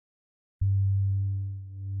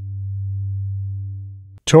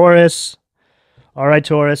Taurus. All right,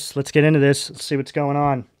 Taurus, let's get into this. Let's see what's going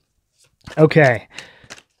on. Okay.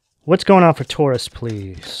 What's going on for Taurus,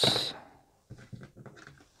 please?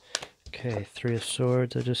 Okay, Three of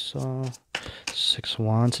Swords, I just saw. Six of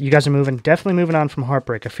Wands. You guys are moving, definitely moving on from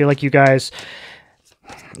heartbreak. I feel like you guys,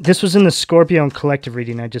 this was in the Scorpio and collective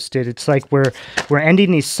reading I just did. It's like we're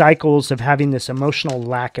ending these cycles of having this emotional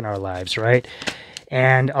lack in our lives, right?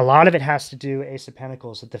 And a lot of it has to do, Ace of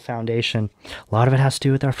Pentacles at the foundation. A lot of it has to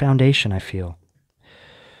do with our foundation, I feel.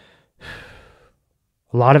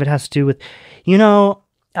 A lot of it has to do with, you know,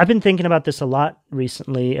 I've been thinking about this a lot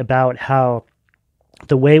recently about how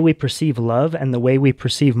the way we perceive love and the way we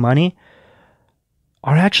perceive money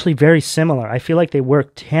are actually very similar. I feel like they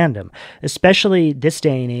work tandem, especially this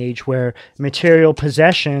day and age where material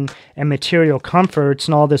possession and material comforts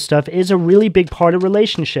and all this stuff is a really big part of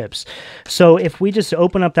relationships. So if we just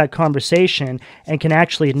open up that conversation and can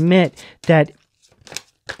actually admit that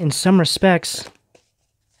in some respects,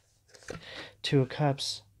 Two of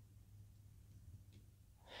Cups,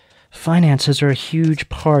 finances are a huge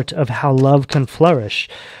part of how love can flourish,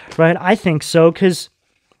 right? I think so, because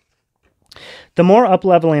the more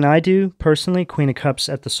up-leveling I do, personally, Queen of Cups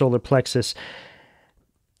at the solar plexus,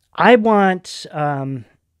 I want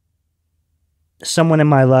someone in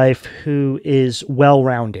my life who is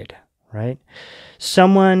well-rounded, right?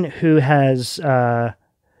 Someone who has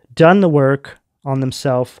done the work on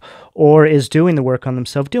themselves or is doing the work on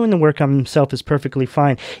themselves. Doing the work on themselves is perfectly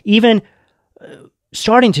fine. Even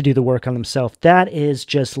starting to do the work on themselves, that is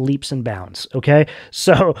just leaps and bounds, okay?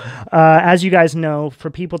 So, as you guys know, for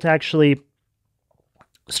people to actually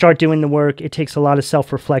start doing the work, it takes a lot of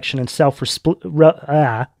self-reflection, and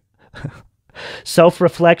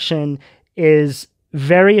self-reflection is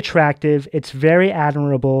very attractive. It's very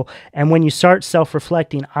admirable. And when you start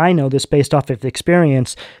self-reflecting, I know this based off of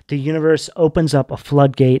experience, the universe opens up a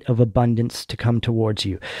floodgate of abundance to come towards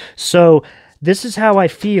you. So this is how I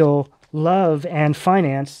feel love and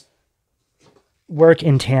finance work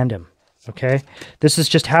in tandem, okay? This is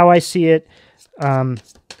just how I see it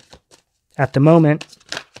at the moment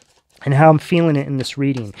and how I'm feeling it in this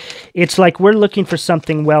reading. It's like we're looking for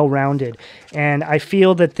something well-rounded, and I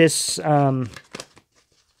feel that this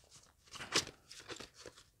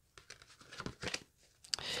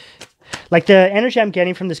like the energy I'm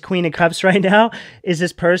getting from this Queen of Cups right now is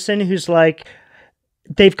this person who's like,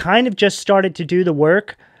 they've kind of just started to do the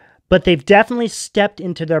work, but they've definitely stepped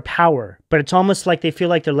into their power. But it's almost like they feel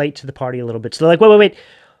like they're late to the party a little bit. So they're like, wait.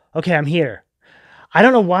 Okay, I'm here. I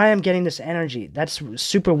don't know why I'm getting this energy. That's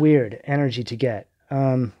super weird energy to get.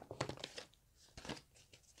 Okay,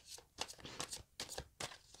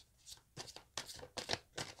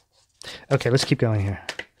 let's keep going here.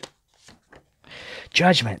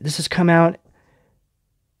 Judgment. This has come out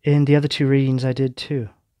in the other two readings I did too.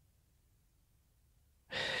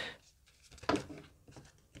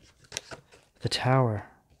 The Tower.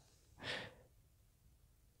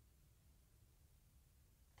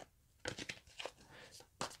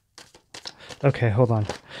 Okay, hold on.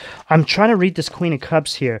 I'm trying to read this Queen of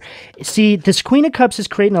Cups here. See, this Queen of Cups is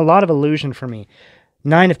creating a lot of illusion for me.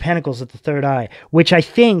 Nine of Pentacles at the third eye, which I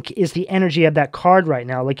think is the energy of that card right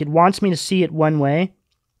now. Like, it wants me to see it one way.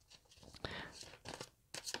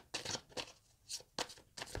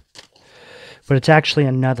 But it's actually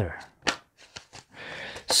another.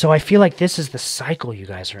 So I feel like this is the cycle you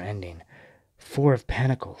guys are ending. Four of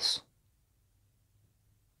Pentacles.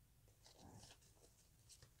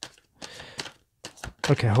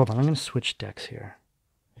 Okay, hold on. I'm going to switch decks here.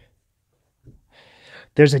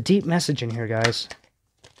 There's a deep message in here, guys.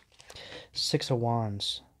 Six of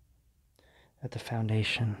Wands at the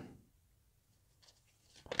foundation.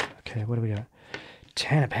 Okay, what do we got?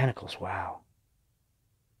 Ten of Pentacles. Wow.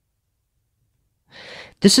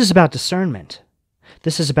 This is about discernment.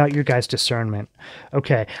 This is about your guys' discernment.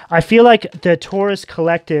 Okay, I feel like the Taurus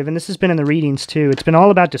collective, and this has been in the readings too, it's been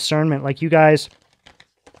all about discernment. Like you guys,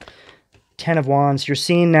 Ten of Wands, you're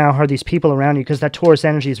seeing now how these people around you, because that Taurus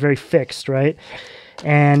energy is very fixed, right?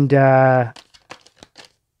 And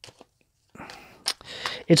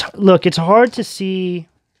it's hard to see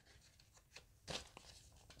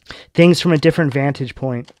things from a different vantage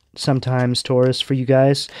point sometimes, Taurus, for you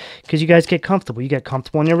guys, because you guys get comfortable. You get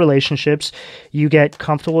comfortable in your relationships. You get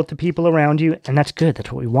comfortable with the people around you, and that's good.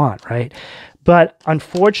 That's what we want, right? But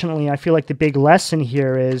unfortunately, I feel like the big lesson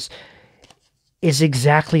here is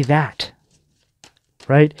exactly that,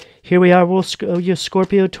 right? Here we are, you're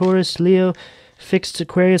Scorpio, Taurus, Leo, fixed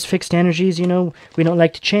Aquarius, fixed energies, you know, we don't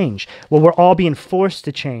like to change. Well, we're all being forced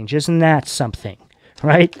to change. Isn't that something,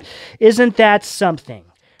 right? Isn't that something,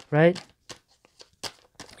 right?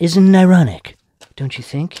 Isn't it ironic? don't you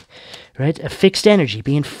think? Right? A fixed energy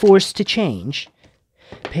being forced to change.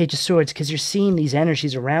 Page of Swords, because you're seeing these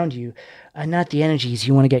energies around you are not the energies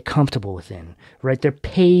you want to get comfortable within, right? They're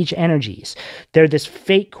page energies. They're this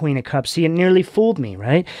fake Queen of Cups. See, it nearly fooled me,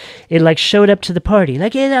 right? It like showed up to the party,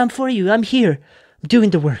 like, hey, I'm for you. I'm here. I'm doing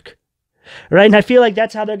the work, right? And I feel like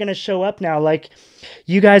that's how they're going to show up now. Like,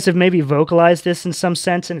 you guys have maybe vocalized this in some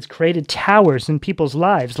sense, and it's created towers in people's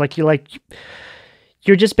lives.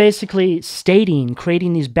 You're just basically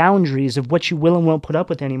creating these boundaries of what you will and won't put up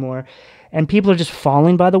with anymore. And people are just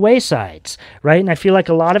falling by the waysides, right? And I feel like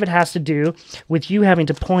a lot of it has to do with you having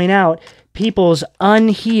to point out people's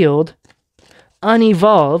unhealed,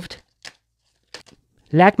 unevolved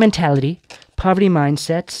lack mentality, poverty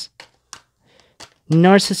mindsets,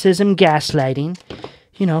 narcissism, gaslighting,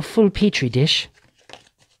 full petri dish.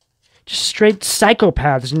 Just straight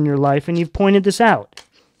psychopaths in your life, and you've pointed this out.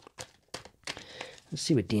 Let's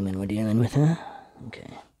see what demon we're dealing with, huh? Okay.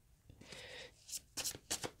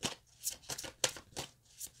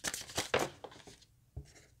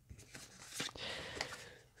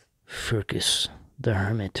 Furcus, the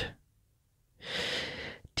Hermit.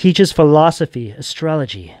 Teaches philosophy,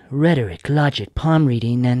 astrology, rhetoric, logic, palm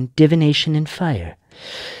reading, and divination and fire.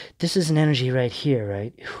 This is an energy right here,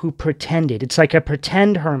 right? Who pretended. It's like a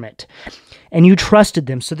pretend hermit. And you trusted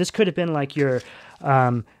them. So this could have been like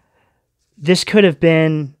this could have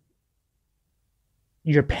been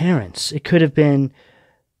your parents. It could have been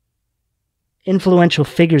influential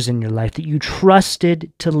figures in your life that you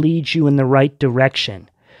trusted to lead you in the right direction.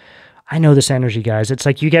 I know this energy, guys. It's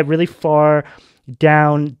like you get really far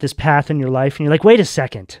down this path in your life and you're like, wait a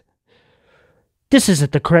second. This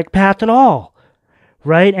isn't the correct path at all,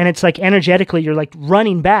 right? And it's like energetically you're like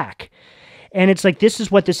running back. And it's like this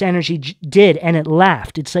is what this energy did, and it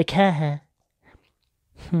laughed. It's like, ha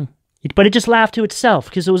ha. But it just laughed to itself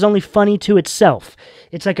because it was only funny to itself.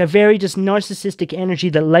 It's like a very just narcissistic energy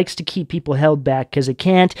that likes to keep people held back because it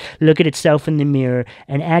can't look at itself in the mirror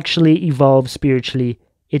and actually evolve spiritually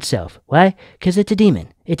itself. Why? Because it's a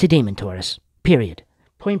demon. It's a demon, Taurus. Period.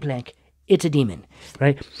 Point blank. It's a demon,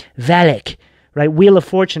 right? Valak, right? Wheel of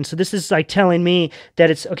Fortune. So this is like telling me that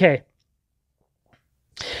it's, okay.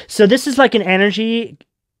 So this is like an energy.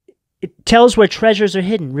 It tells where treasures are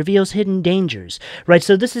hidden, reveals hidden dangers, right?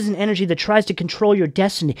 So this is an energy that tries to control your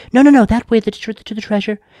destiny. No, that way to the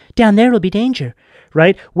treasure. Down there will be danger,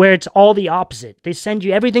 right? Where it's all the opposite. They send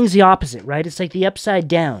you, everything's the opposite, right? It's like the upside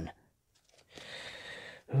down.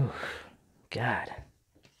 Ooh, God.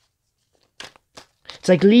 It's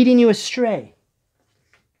like leading you astray.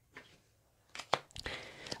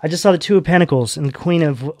 I just saw the Two of Pentacles and the Queen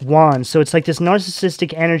of Wands. So it's like this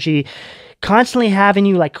narcissistic energy constantly having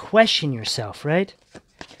you like question yourself, right?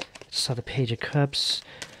 Saw the Page of Cups.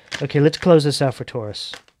 Okay, let's close this out for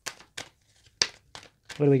Taurus.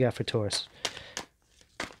 What do we got for Taurus?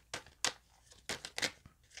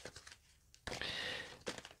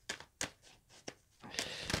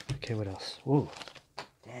 Okay, what else? Whoa.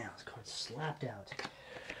 Damn, this card slapped out.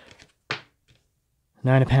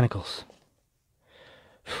 Nine of Pentacles.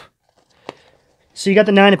 So you got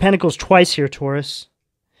the Nine of Pentacles twice here, Taurus.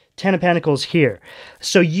 Ten of Pentacles here.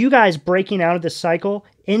 So you guys breaking out of this cycle,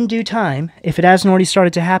 in due time, if it hasn't already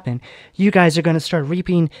started to happen, you guys are going to start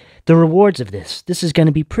reaping the rewards of this. This is going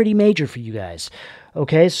to be pretty major for you guys.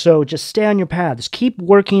 Okay, so just stay on your path. Just keep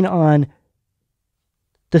working on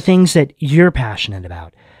the things that you're passionate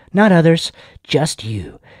about. Not others, just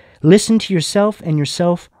you. Listen to yourself and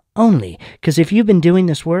yourself only. Because if you've been doing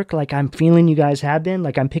this work like I'm feeling you guys have been,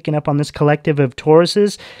 like I'm picking up on this collective of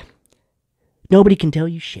Tauruses, nobody can tell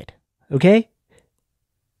you shit. Okay?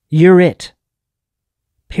 You're it.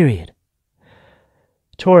 Period.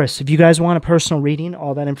 Taurus, if you guys want a personal reading,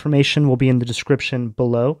 all that information will be in the description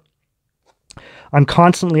below. I'm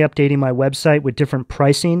constantly updating my website with different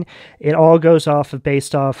pricing. It all goes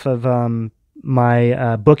based off of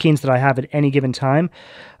my bookings that I have at any given time.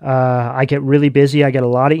 I get really busy. I get a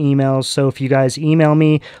lot of emails. So if you guys email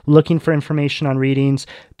me looking for information on readings,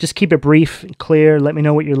 just keep it brief and clear. Let me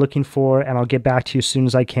know what you're looking for, and I'll get back to you as soon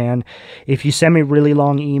as I can. If you send me really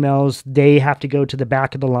long emails, they have to go to the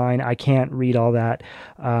back of the line. I can't read all that.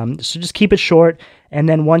 So just keep it short. And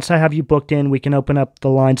then once I have you booked in, we can open up the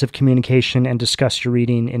lines of communication and discuss your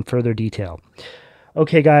reading in further detail.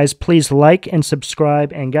 Okay, guys, please like and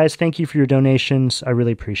subscribe. And guys, thank you for your donations. I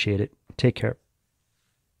really appreciate it. Take care.